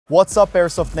What's up,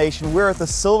 Airsoft Nation? We're at the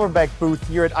Silverback booth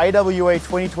here at IWA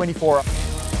 2024.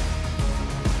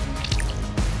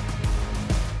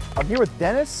 I'm here with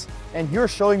Dennis, and you're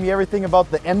showing me everything about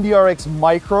the MDR-X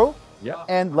Micro. Yeah.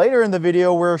 And later in the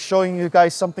video, we're showing you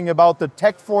guys something about the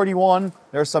TAC-41.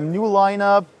 There's some new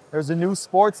lineup. There's a new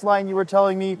Sportsline you were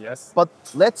telling me. Yes. But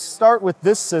let's start with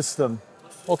this system.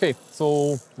 Okay,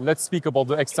 so let's speak about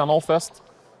the external first.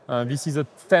 This is a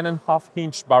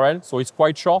 10.5-inch barrel, so it's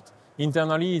quite short.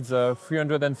 Internally, it's a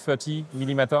 330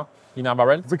 millimeter inner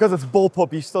barrel. Because it's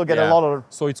bullpup, you still get a lot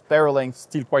of barrel length.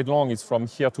 Still quite long, it's from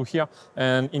here to here.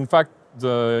 And in fact,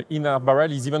 the inner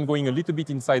barrel is even going a little bit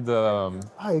inside the...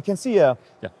 you can see, yeah.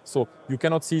 Yeah, so you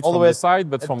cannot see it All from the side,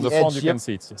 but from the front you yep. can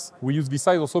see it, yes. We use this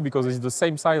size also because it's the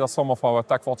same size as some of our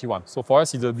TAC-41. So for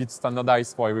us, it's a bit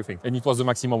standardized for everything. And it was the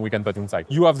maximum we can put inside.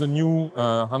 You have the new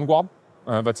hand guard,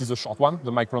 that is a short one,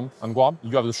 the Micron hand guard.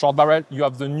 You have the short barrel, you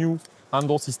have the new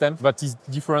handle system that is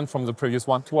different from the previous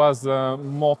one. It was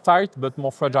more tight, but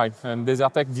more fragile. And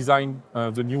Desertec designed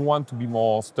the new one to be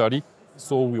more sturdy.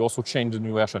 So we also changed the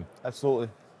new version. Absolutely.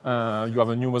 You have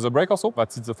a new muzzle brake also,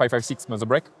 but it's a 5.56 muzzle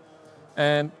brake.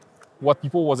 And what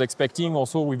people was expecting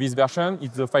also with this version is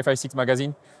the 5.56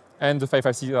 magazine and the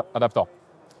 5.56 adapter.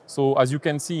 So as you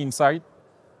can see inside,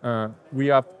 we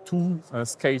have two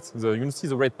skates. You can see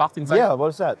the red part inside? Yeah, what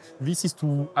is that? This is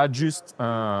to adjust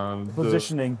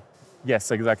positioning.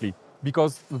 Yes, exactly.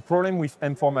 Because the problem with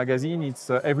M4 magazine, it's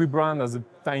every brand has a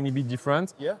tiny bit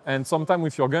different. Yeah. And sometimes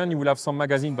with your gun, you will have some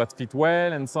magazine that fit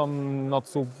well and some not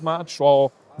so much,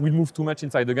 or will move too much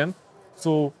inside the gun.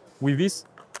 So with this,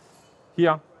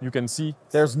 here you can see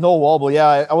there's no wobble.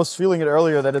 Yeah, I was feeling it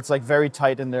earlier that it's like very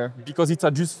tight in there. Because it's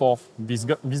adjusted for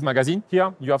this magazine.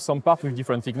 Here you have some part with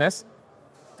different thickness.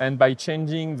 And by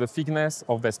changing the thickness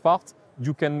of this part,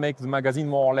 you can make the magazine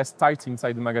more or less tight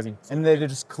inside the magazine. And they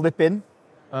just clip in?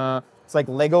 It's like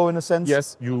Lego in a sense?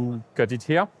 Yes, you cut it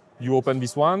here, you open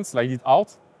this one, slide it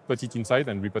out, put it inside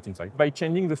and re-put inside. By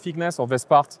changing the thickness of this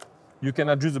part, you can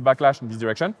adjust the backlash in this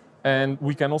direction. And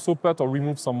we can also put or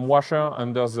remove some washer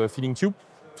under the feeding tube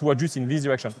to adjust in this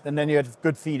direction. And then you have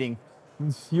good feeding.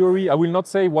 In theory, I will not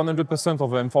say 100%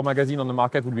 of the M4 magazine on the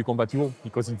market will be compatible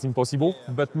because it's impossible,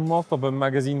 but most of the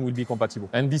magazine will be compatible.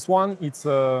 And this one, it's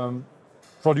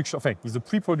production, it's a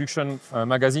pre-production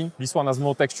magazine. This one has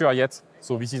no texture yet.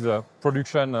 So this is a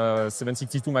production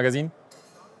 762 magazine.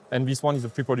 And this one is a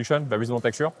pre-production, there is no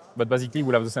texture, but basically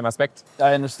we'll have the same aspect.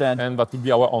 I understand. And that will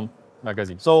be our own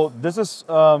magazine. So this is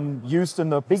used in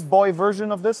the big boy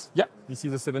version of this? Yeah, this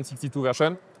is the 762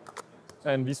 version.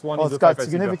 And this one is the 5.56. It's got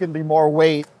significantly more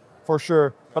weight for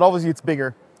sure, but obviously it's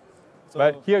bigger. So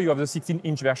but here you have the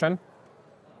 16-inch version.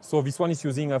 So this one is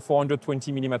using a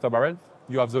 420 millimeter barrel.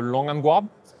 You have the long hand guard,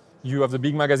 you have the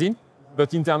big magazine,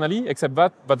 but internally, except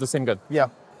that, but the same gun. Yeah.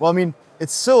 Well, I mean,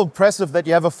 it's still impressive that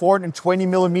you have a 420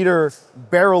 millimeter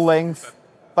barrel length,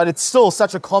 but it's still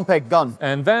such a compact gun.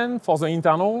 And then for the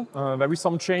internal, there is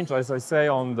some change, as I say,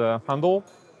 on the handle,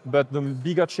 but the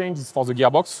bigger change is for the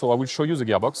gearbox. So I will show you the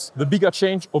gearbox. The bigger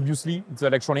change, obviously, is the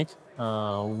electronic.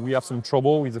 We have some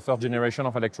trouble with the first generation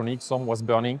of electronics. Some was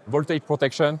burning. Voltage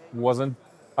protection wasn't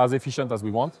as efficient as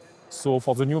we want. So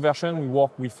for the new version, we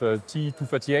work with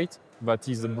T238. That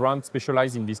is a brand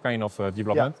specialized in this kind of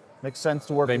development. Yeah, makes sense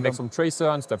to work with They make some tracer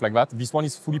and stuff like that. This one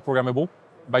is fully programmable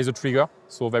by the trigger,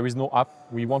 so there is no app.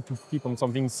 We want to keep on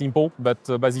something simple, but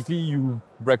basically you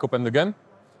break open the gun,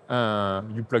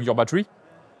 you plug your battery,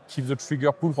 keep the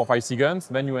trigger pull for 5 seconds,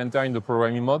 then you enter in the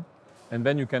programming mode, and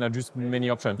then you can adjust many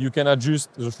options. You can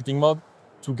adjust the shooting mode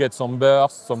to get some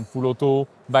burst, some full auto,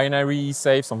 binary,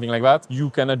 safe, something like that. You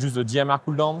can adjust the DMR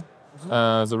cooldown,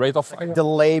 the rate of fire.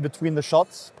 Delay between the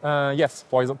shots? Yes,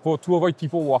 for example, to avoid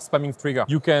people who are spamming trigger.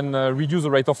 You can reduce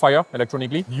the rate of fire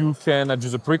electronically. You can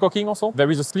adjust the pre-cocking also. There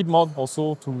is a sleep mode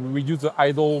also to reduce the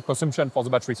idle consumption for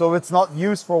the battery. So if it's not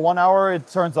used for 1 hour, it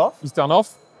turns off? It's turned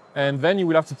off. And then you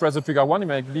will have to press the trigger one, it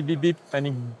may beep, beep, beep, and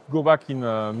it go back in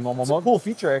normal mode. It's a cool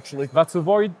feature, actually. That's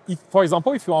avoid, for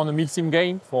example, if you're on a milsim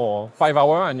game for 5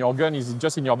 hours and your gun is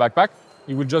just in your backpack,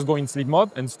 it will just go in sleep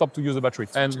mode and stop to use the battery.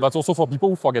 And that's also for people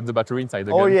who forget the battery inside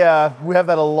the gun. Oh yeah, we have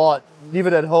that a lot. Leave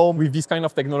it at home. With this kind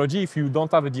of technology, if you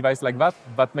don't have a device like that,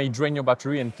 that may drain your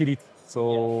battery and kill it.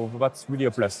 So that's really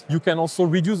a plus. You can also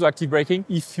reduce the active braking.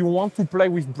 If you want to play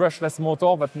with brushless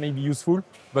motor, that may be useful.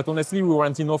 But honestly, we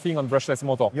warranty nothing on brushless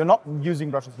motor. You're not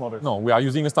using brushless motors? No, we are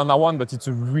using a standard one, but it's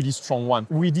a really strong one.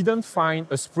 We didn't find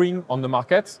a spring on the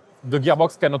market the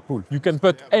gearbox cannot pull. You can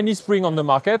put any spring on the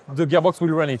market, the gearbox will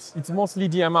run it. It's mostly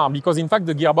DMR because in fact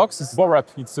the gearbox is bore up.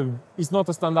 It's not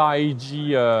a standard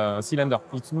AEG cylinder.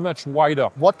 It's much wider.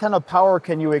 What kind of power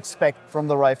can you expect from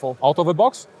the rifle? Out of the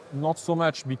box, not so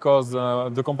much because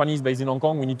the company is based in Hong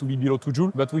Kong. We need to be below 2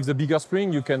 joules. But with the bigger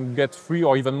spring, you can get 3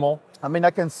 or even more. I mean,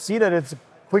 I can see that it's a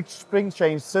quick spring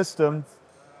change system.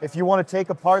 If you want to take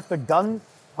apart the gun,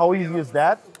 how easy is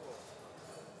that?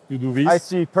 You do this. I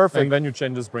see, perfect. And then you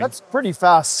change the spring. That's pretty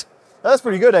fast. That's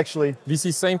pretty good, actually. This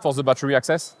is same for the battery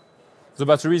access. The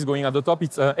battery is going at the top.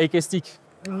 It's an AK stick.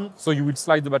 So you will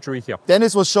slide the battery here.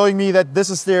 Dennis was showing me that this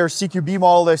is their CQB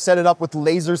model. They set it up with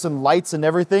lasers and lights and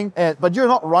everything. But you're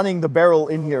not running the barrel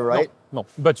in here, right? No,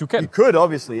 but you can. You could,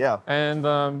 obviously, yeah.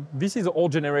 And this is an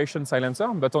old generation silencer,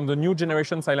 but on the new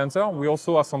generation silencer, we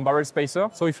also have some barrel spacer.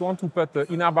 So if you want to put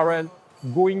the inner barrel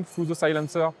going through the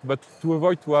silencer, but to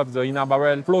avoid to have the inner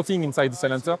barrel floating inside the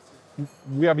silencer,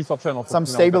 we have this option of some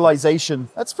stabilization.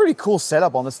 That's pretty cool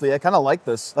setup, honestly. I kind of like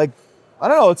this. Like, I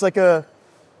don't know, it's like a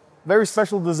very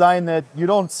special design that you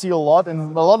don't see a lot,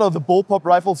 and a lot of the bullpup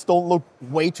rifles don't look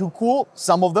way too cool,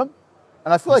 some of them.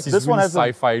 And I feel like this one has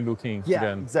sci-fi looking. Yeah,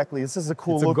 gun. Exactly. This is a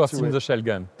cool it's look a Ghost to in it. the Shell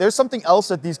gun. There's something else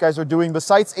that these guys are doing.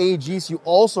 Besides AAGs, you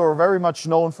also are very much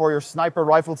known for your sniper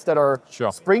rifles that are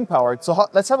spring-powered. So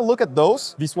let's have a look at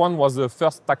those. This one was the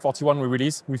first TAC-41 we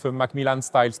released with a Macmillan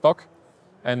style stock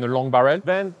and a long barrel.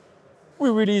 Then we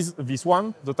released this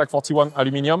one, the TAC-41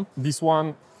 aluminum. This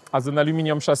one has an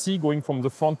aluminum chassis going from the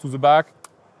front to the back.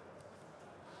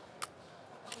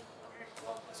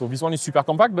 So this one is super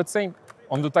compact, but same.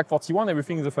 On the TAC-41,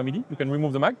 everything is a family. You can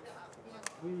remove the mag.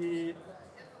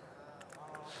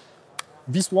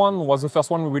 This one was the first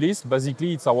one we released.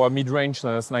 Basically, it's our mid-range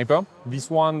sniper. This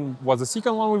one was the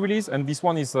second one we released, and this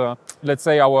one is, let's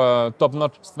say, our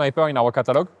top-notch sniper in our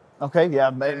catalog. Okay, yeah,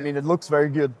 I mean, it looks very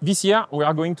good. This year, we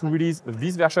are going to release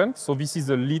this version. So this is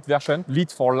the lit version.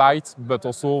 Lit for light, but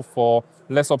also for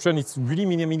less option. It's really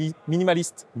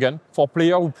minimalist gun for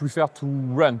players who prefer to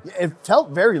run. It felt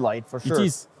very light, for sure. It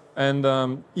is. And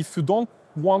if you don't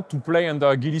want to play under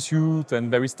a ghillie suit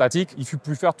and very static, if you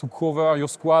prefer to cover your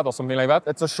squad or something like that.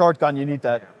 It's a short gun, you need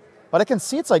that. But I can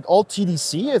see it's like all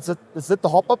TDC. Is it the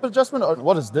hop-up adjustment, or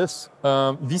what is this?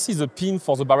 This is a pin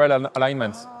for the barrel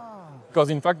alignment. Because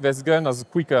in fact, this gun has a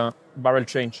quick barrel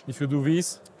change. If you do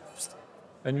this,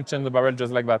 then you change the barrel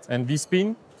just like that. And this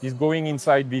pin is going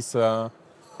inside this.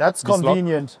 That's this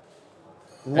convenient.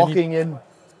 Locking in.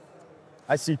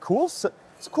 I see. Cool.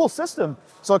 It's a cool system.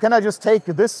 So can I just take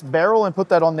this barrel and put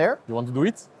that on there? You want to do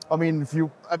it? I mean,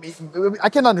 I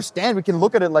can understand. We can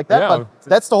look at it like that, but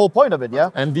that's the whole point of it,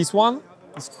 yeah? And this one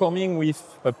is coming with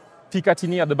a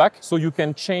Picatinny at the back, so you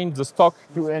can change the stock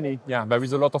to any. Yeah, there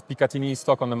is a lot of Picatinny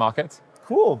stock on the market.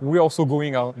 Cool. We're also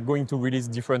going to release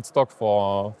different stock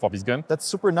for this gun. That's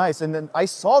super nice. And then I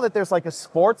saw that there's like a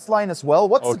Sportsline as well.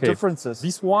 What's the differences?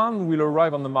 This one will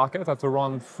arrive on the market at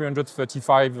around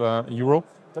 335 euro.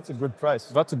 That's a good price.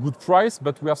 That's a good price,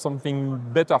 but we have something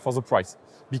better for the price.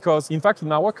 Because in fact,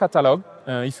 in our catalog,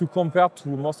 if you compare to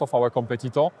most of our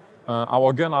competitors,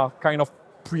 our guns are kind of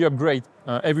pre-upgrade.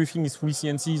 Everything is fully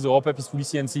CNC, the hop-up is fully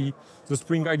CNC, the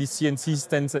spring guide is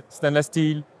CNC, stainless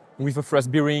steel, with a fresh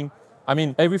bearing. I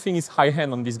mean, everything is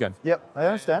high-end on this gun. Yep, I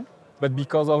understand. But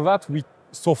because of that,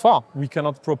 so far, we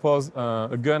cannot propose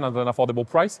a gun at an affordable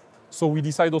price. So we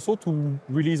decide also to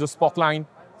release a Sportsline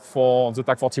for the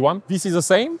TAC-41. This is the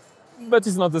same, but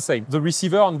it's not the same. The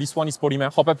receiver on this one is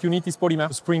polymer. Hop-up unit is polymer.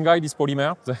 The spring guide is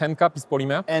polymer. The hand cap is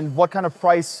polymer. And what kind of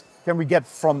price can we get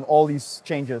from all these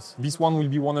changes? This one will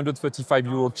be 135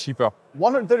 euros cheaper.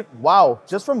 130, wow.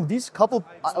 Just from these couple,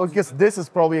 I guess this is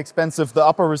probably expensive. The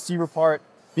upper receiver part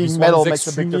being this metal one is makes a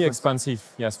big difference. extremely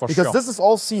expensive, yes, for because sure. This is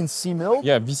all CNC milled?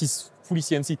 Yeah, this is fully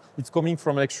CNC. It's coming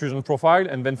from an extrusion profile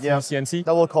and then fully CNC.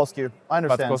 That will cost you, I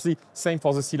understand. But costly. Same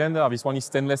for the cylinder. This one is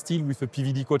stainless steel with a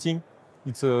PVD coating.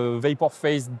 It's a vapor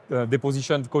phase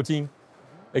deposition coating,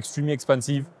 extremely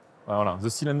expensive. The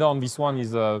cylinder on this one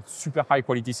is a super high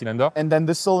quality cylinder. And then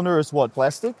this cylinder is what,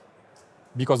 plastic?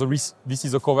 Because this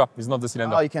is a cover, it's not the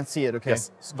cylinder. Oh, you can see it, okay.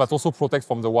 Yes, but also protects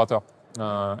from the water.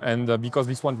 Because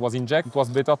this one was injected, it was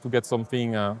better to get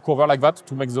something cover like that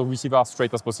to make the receiver as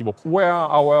straight as possible. Where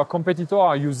our competitors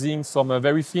are using some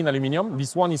very thin aluminum,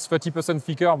 this one is 30%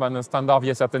 thicker than a standard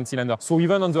VSR10 cylinder. So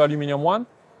even on the aluminum one,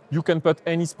 you can put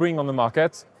any spring on the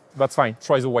market, that's fine,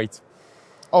 try the weight.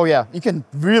 Oh yeah, you can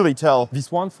really tell.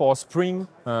 This one for a spring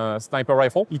sniper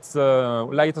rifle, it's the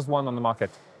lightest one on the market.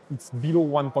 It's below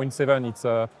 1.7, it's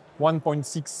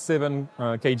 1.67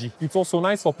 kg. It's also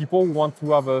nice for people who want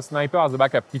to have a sniper as a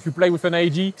backup. If you play with an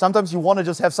AG, sometimes you want to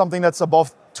just have something that's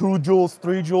above 2 joules,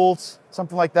 3 joules,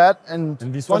 something like that. And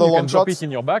this one, you can drop it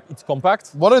in your back, it's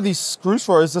compact. What are these screws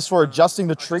for? Is this for adjusting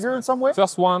the trigger in some way?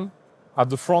 First one, at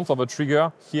the front of a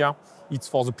trigger here, it's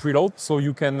for the preload. So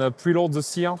you can preload the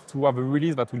sear to have a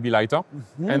release that will be lighter.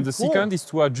 And the second is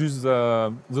to adjust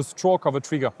the stroke of a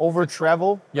trigger. Over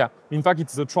travel? Yeah, in fact,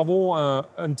 it's the travel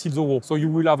until the wall. So you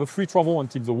will have a free travel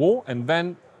until the wall, and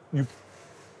then you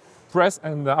press,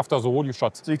 and after the wall, you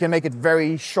shot. So you can make it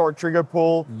very short trigger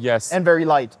pull. Yes. And very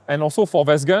light. And also for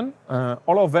vest gun,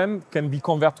 all of them can be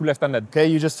converted to left-handed. Okay,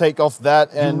 you just take off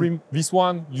that and... This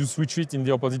one, you switch it in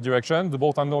the opposite direction. The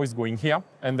bolt handle is going here,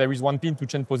 and there is one pin to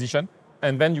change position.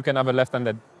 And then you can have a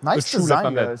left-handed. Nice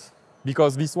design, guys.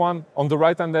 Because this one, on the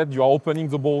right-handed, you are opening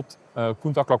the bolt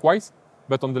counterclockwise.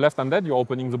 But on the left-handed, you're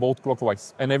opening the bolt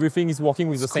clockwise. And everything is working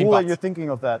with the same cool parts. That you're thinking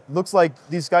of that. Looks like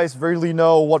these guys really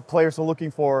know what players are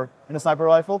looking for in a sniper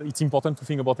rifle. It's important to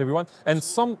think about everyone. And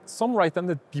some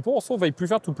right-handed people also, they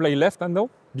prefer to play left-handed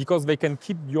because they can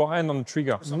keep your hand on the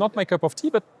trigger. So not my cup of tea,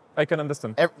 but I can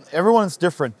understand. Everyone's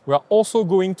different. We are also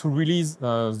going to release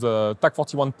the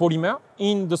TAC-41 polymer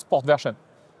in the sport version.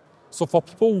 So for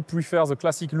people who prefer the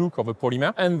classic look of a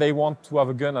polymer and they want to have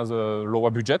a gun as a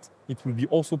lower budget, it will be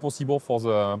also possible for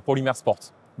the polymer sport.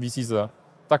 This is a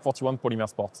TAC-41 polymer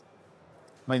sport.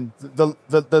 I mean,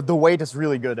 the weight is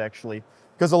really good, actually.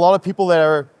 Because a lot of people that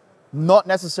are not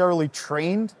necessarily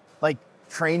trained, like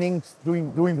training,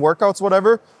 doing workouts,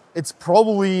 whatever, it's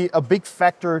probably a big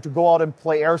factor to go out and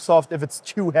play airsoft if it's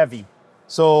too heavy.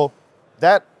 So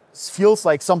that feels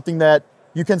like something that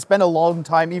you can spend a long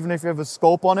time, even if you have a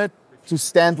scope on it, to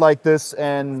stand like this.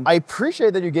 And I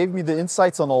appreciate that you gave me the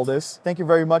insights on all this. Thank you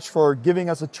very much for giving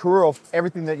us a tour of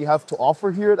everything that you have to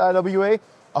offer here at IWA.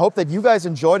 I hope that you guys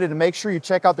enjoyed it, and make sure you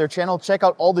check out their channel, check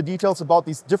out all the details about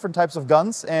these different types of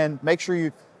guns, and make sure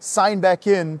you sign back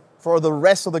in for the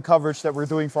rest of the coverage that we're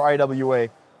doing for IWA.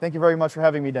 Thank you very much for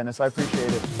having me, Dennis. I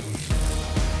appreciate it.